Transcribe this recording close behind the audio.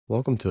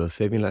Welcome to the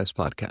Saving Lives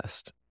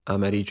podcast.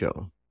 I'm Eddie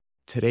Joe.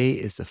 Today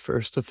is the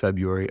 1st of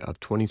February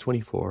of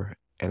 2024,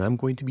 and I'm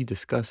going to be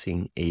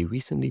discussing a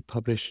recently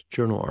published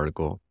journal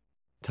article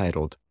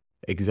titled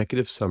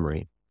Executive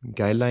Summary,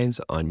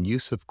 Guidelines on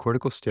Use of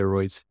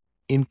Corticosteroids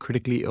in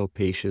Critically Ill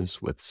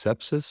Patients with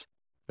Sepsis,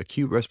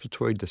 Acute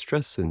Respiratory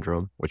Distress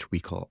Syndrome, which we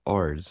call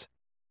ARDS,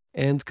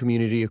 and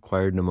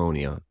Community-Acquired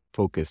Pneumonia,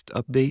 Focused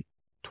Update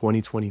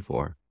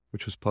 2024,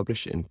 which was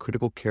published in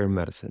Critical Care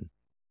Medicine.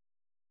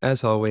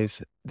 As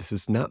always, this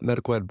is not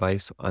medical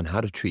advice on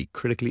how to treat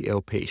critically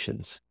ill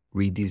patients.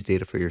 Read these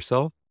data for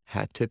yourself.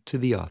 Hat tip to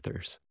the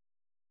authors.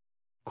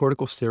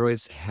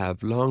 Corticosteroids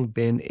have long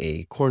been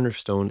a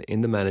cornerstone in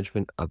the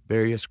management of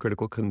various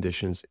critical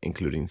conditions,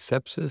 including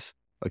sepsis,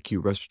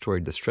 acute respiratory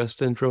distress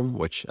syndrome,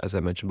 which, as I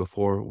mentioned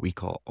before, we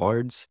call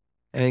ARDS,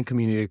 and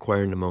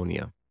community-acquired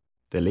pneumonia.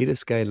 The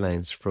latest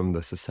guidelines from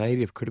the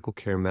Society of Critical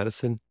Care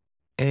Medicine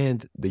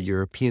and the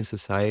European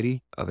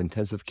Society of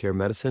Intensive Care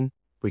Medicine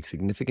bring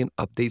significant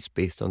updates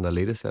based on the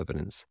latest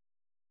evidence.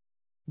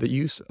 The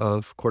use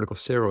of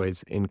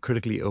corticosteroids in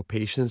critically ill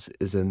patients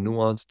is a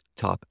nuanced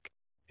topic.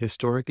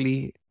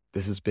 Historically,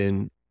 this has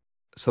been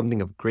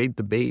something of great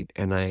debate,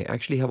 and I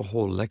actually have a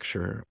whole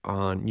lecture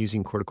on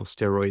using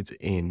corticosteroids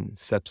in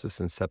sepsis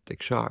and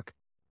septic shock.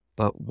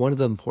 But one of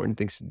the important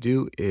things to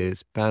do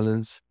is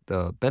balance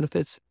the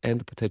benefits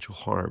and the potential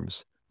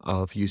harms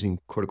of using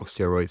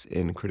corticosteroids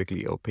in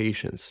critically ill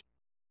patients.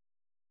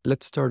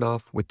 Let's start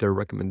off with their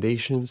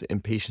recommendations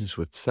in patients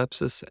with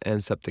sepsis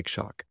and septic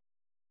shock.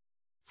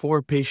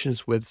 For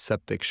patients with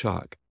septic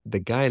shock, the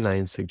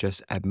guidelines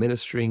suggest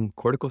administering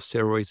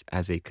corticosteroids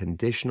as a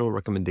conditional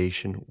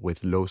recommendation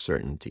with low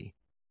certainty.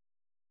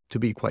 To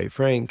be quite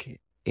frank,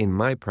 in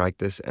my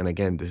practice, and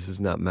again, this is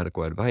not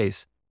medical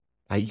advice,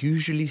 I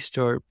usually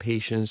start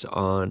patients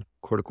on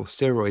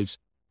corticosteroids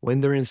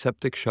when they're in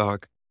septic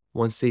shock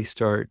once they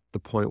start the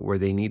point where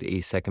they need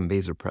a second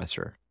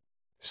vasopressor.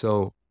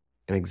 So,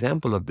 an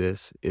example of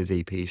this is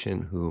a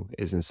patient who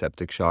is in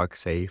septic shock,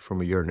 say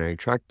from a urinary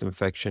tract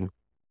infection,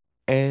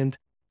 and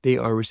they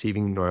are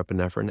receiving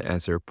norepinephrine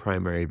as their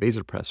primary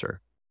vasopressor.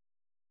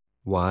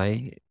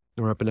 Why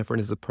norepinephrine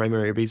is the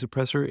primary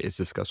vasopressor is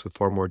discussed with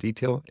far more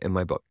detail in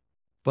my book.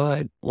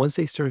 But once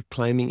they start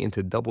climbing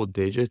into double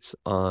digits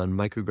on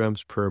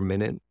micrograms per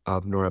minute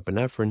of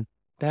norepinephrine,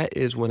 that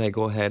is when I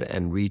go ahead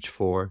and reach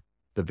for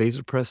the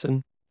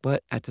vasopressin,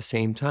 but at the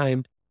same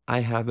time,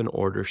 I have an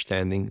order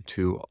standing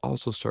to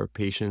also start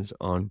patients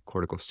on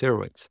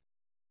corticosteroids.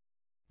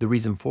 The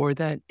reason for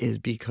that is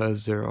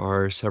because there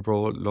are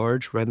several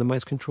large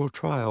randomized controlled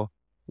trials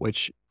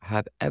which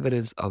have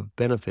evidence of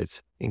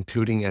benefits,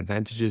 including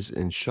advantages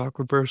in shock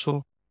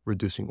reversal,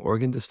 reducing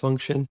organ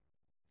dysfunction,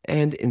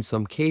 and in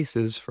some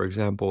cases, for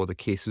example, the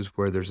cases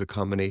where there's a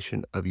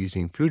combination of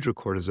using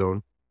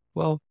fludrocortisone,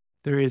 well,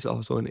 there is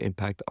also an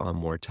impact on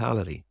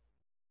mortality.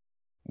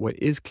 What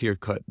is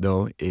clear-cut,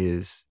 though,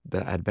 is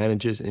the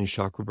advantages in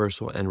shock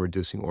reversal and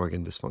reducing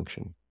organ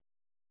dysfunction.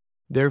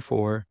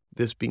 Therefore,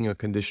 this being a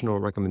conditional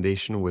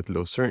recommendation with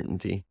low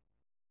certainty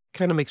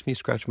kind of makes me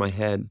scratch my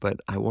head,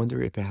 but I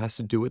wonder if it has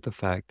to do with the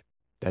fact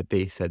that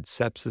they said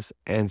sepsis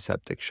and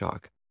septic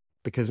shock.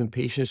 Because in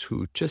patients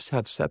who just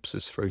have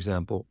sepsis, for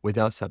example,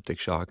 without septic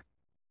shock,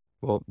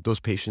 well,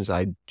 those patients,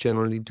 I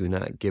generally do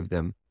not give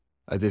them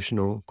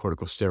additional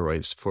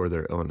corticosteroids for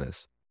their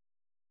illness.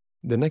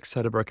 The next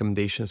set of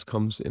recommendations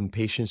comes in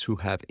patients who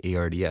have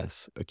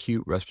ARDS,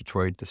 Acute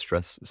Respiratory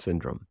Distress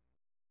Syndrome.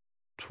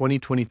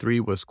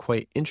 2023 was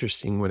quite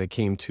interesting when it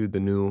came to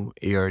the new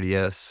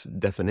ARDS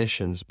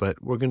definitions,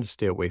 but we're going to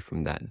stay away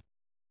from that.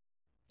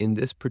 In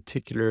this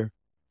particular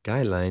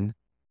guideline,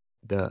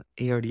 the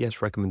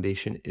ARDS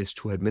recommendation is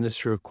to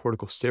administer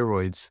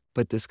corticosteroids,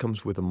 but this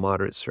comes with a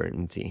moderate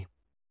certainty.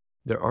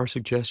 There are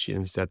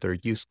suggestions that their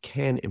use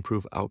can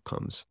improve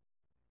outcomes.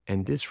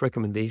 And this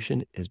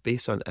recommendation is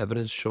based on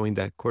evidence showing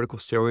that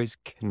corticosteroids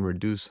can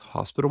reduce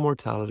hospital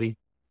mortality,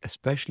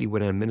 especially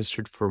when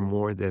administered for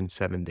more than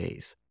 7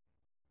 days.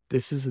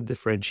 This is a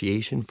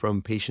differentiation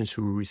from patients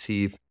who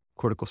receive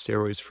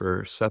corticosteroids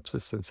for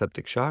sepsis and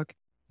septic shock.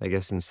 I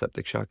guess in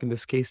septic shock in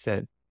this case,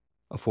 that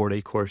a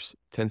 4-day course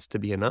tends to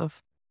be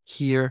enough.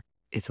 Here,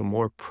 it's a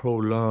more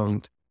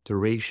prolonged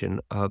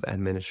duration of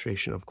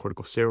administration of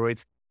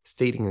corticosteroids,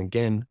 stating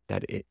again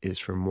that it is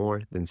for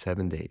more than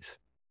 7 days.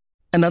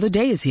 Another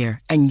day is here,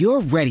 and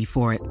you're ready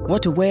for it.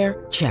 What to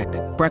wear? Check.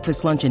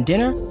 Breakfast, lunch, and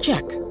dinner?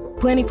 Check.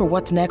 Planning for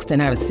what's next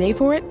and how to save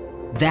for it?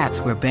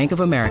 That's where Bank of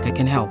America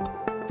can help.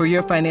 For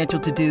your financial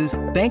to-dos,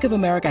 Bank of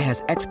America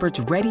has experts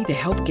ready to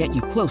help get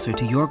you closer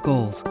to your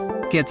goals.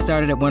 Get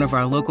started at one of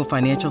our local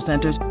financial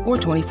centers or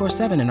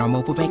 24/7 in our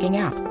mobile banking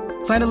app.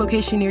 Find a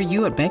location near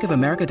you at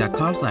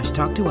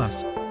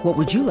bankofamerica.com/talktous. What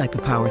would you like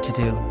the power to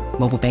do?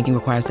 Mobile banking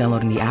requires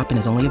downloading the app and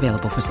is only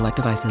available for select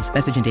devices.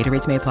 Message and data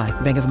rates may apply.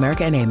 Bank of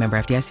America N.A., member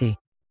FDIC.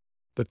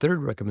 The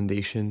third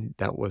recommendation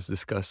that was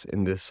discussed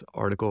in this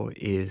article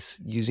is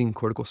using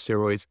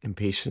corticosteroids in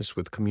patients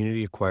with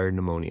community-acquired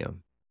pneumonia.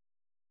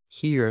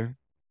 Here,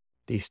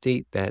 they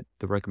state that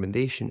the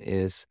recommendation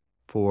is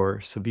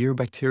for severe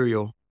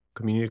bacterial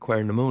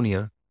community-acquired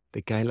pneumonia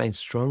the guidelines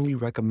strongly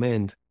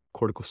recommend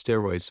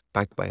corticosteroids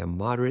backed by a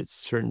moderate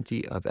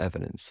certainty of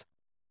evidence.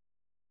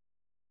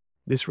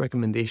 This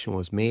recommendation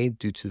was made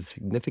due to the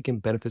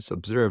significant benefits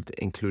observed,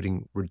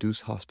 including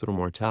reduced hospital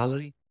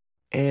mortality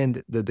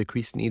and the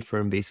decreased need for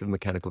invasive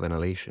mechanical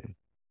ventilation.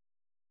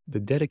 The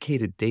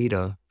dedicated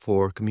data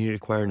for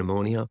community-acquired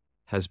pneumonia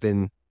has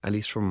been, at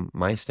least from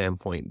my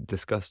standpoint,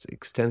 discussed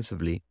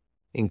extensively,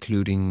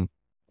 including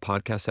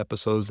podcast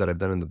episodes that I've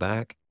done in the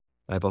back.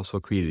 I've also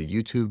created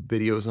YouTube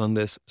videos on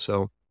this,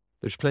 so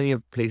there's plenty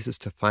of places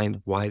to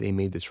find why they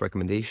made this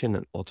recommendation,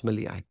 and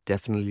ultimately, I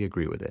definitely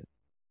agree with it.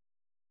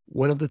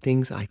 One of the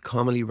things I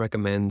commonly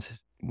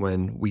recommend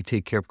when we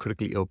take care of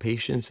critically ill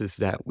patients is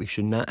that we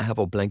should not have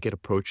a blanket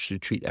approach to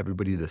treat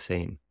everybody the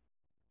same.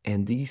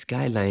 And these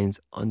guidelines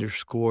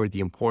underscore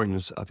the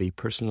importance of a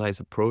personalized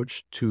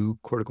approach to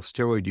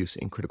corticosteroid use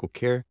in critical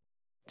care,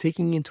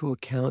 taking into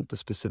account the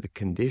specific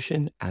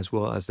condition as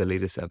well as the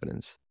latest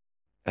evidence.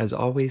 As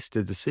always,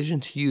 the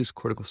decision to use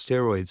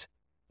corticosteroids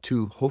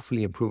to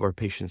hopefully improve our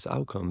patients'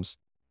 outcomes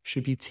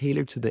should be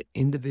tailored to the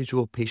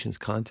individual patient's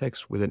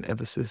context with an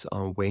emphasis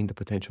on weighing the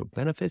potential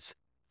benefits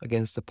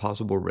against the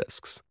possible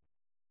risks.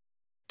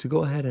 To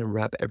go ahead and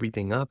wrap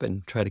everything up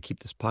and try to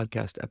keep this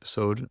podcast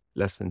episode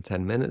less than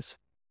 10 minutes,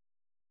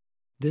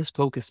 this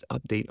focused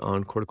update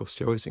on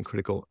corticosteroids and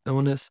critical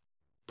illness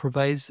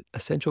provides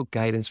essential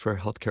guidance for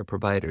healthcare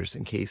providers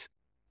in case,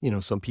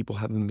 some people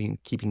haven't been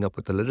keeping up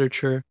with the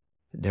literature.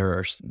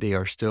 They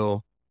are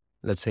still,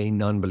 let's say,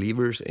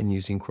 non-believers in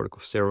using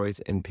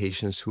corticosteroids in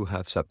patients who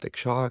have septic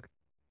shock.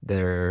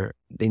 They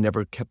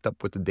never kept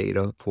up with the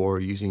data for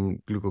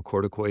using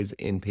glucocorticoids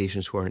in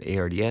patients who are in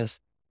ARDS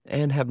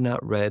and have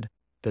not read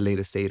the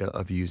latest data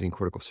of using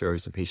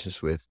corticosteroids in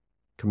patients with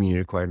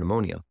community-acquired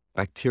pneumonia,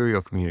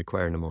 bacterial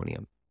community-acquired pneumonia.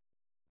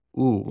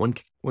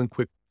 One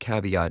quick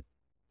caveat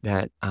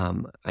that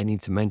I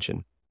need to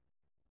mention.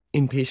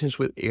 In patients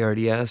with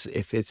ARDS,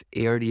 if it's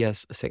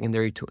ARDS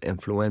secondary to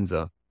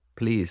influenza,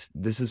 please,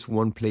 this is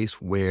one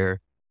place where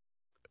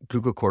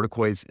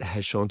glucocorticoids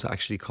has shown to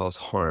actually cause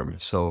harm.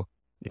 So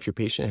if your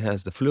patient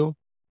has the flu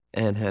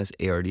and has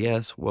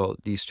ARDS, well,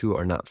 these two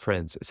are not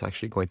friends. It's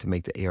actually going to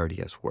make the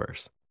ARDS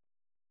worse.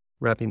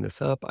 Wrapping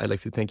this up, I'd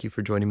like to thank you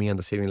for joining me on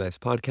the Saving Lives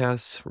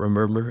podcast.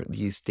 Remember,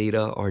 these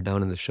data are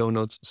down in the show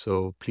notes,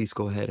 so please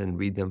go ahead and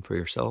read them for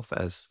yourself,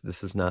 as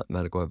this is not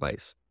medical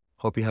advice.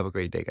 Hope you have a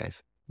great day,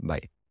 guys.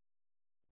 Bye.